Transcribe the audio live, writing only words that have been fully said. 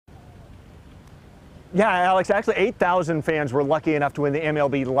Yeah, Alex, actually 8,000 fans were lucky enough to win the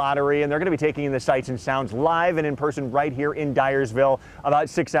MLB lottery, and they're going to be taking in the sights and sounds live and in person right here in Dyersville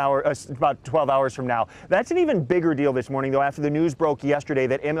about 12 hours from now. That's an even bigger deal this morning, though, after the news broke yesterday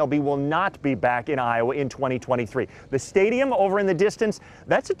that MLB will not be back in Iowa in 2023. The stadium over in the distance,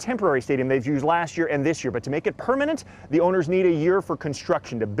 that's a temporary stadium they've used last year and this year, but to make it permanent, the owners need a year for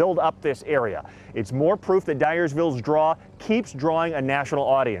construction to build up this area. It's more proof that Dyersville's draw keeps drawing a national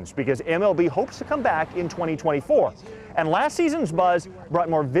audience because MLB hopes to come back in 2024. And last season's buzz brought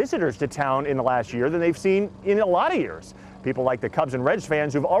more visitors to town in the last year than they've seen in a lot of years. People like the Cubs and Reds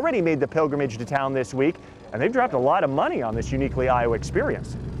fans who've already made the pilgrimage to town this week, and they've dropped a lot of money on this uniquely Iowa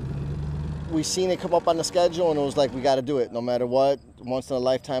experience. We seen it come up on the schedule, and it was like, we got to do it no matter what. Once in a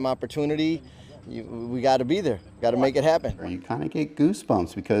lifetime opportunity. We got to be there. Got to make it happen. You kind of get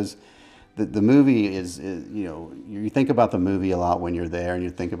goosebumps because the movie is, you know, you think about the movie a lot when you're there and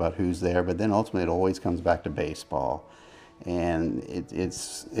you think about who's there, but then ultimately it always comes back to baseball. And it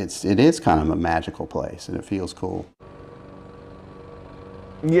is kind of a magical place, and it feels cool.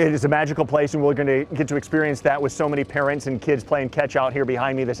 Yeah, it is a magical place, and we're going to get to experience that with so many parents and kids playing catch out here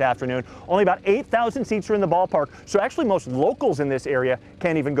behind me this afternoon. Only about 8,000 seats are in the ballpark, so actually most locals in this area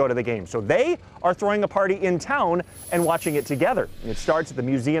can't even go to the game. So they are throwing a party in town and watching it together. It starts at the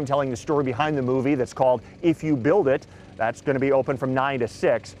museum telling the story behind the movie that's called If You Build It. That's going to be open from 9 to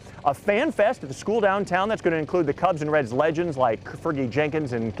 6. A fan fest at the school downtown that's going to include the Cubs and Reds legends like Fergie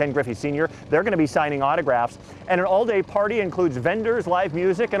Jenkins and Ken Griffey Sr. They're going to be signing autographs. And an all-day party includes vendors, live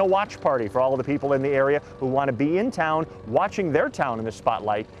music, and a watch party for all of the people in the area who want to be in town watching their town in the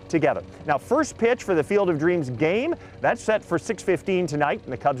spotlight together. Now, first pitch for the Field of Dreams game, that's set for 6:15 tonight.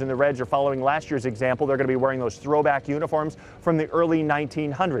 And the Cubs and the Reds are following last year's example. They're going to be wearing those throwback uniforms from the early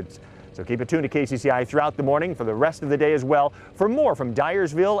 1900s. So keep it tuned to KCCI throughout the morning for the rest of the day as well for more from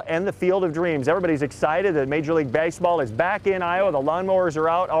Dyersville and the Field of Dreams. Everybody's excited that Major League Baseball is back in Iowa. The lawnmowers are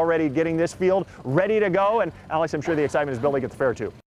out already getting this field ready to go. And Alex, I'm sure the excitement is building at the fair too.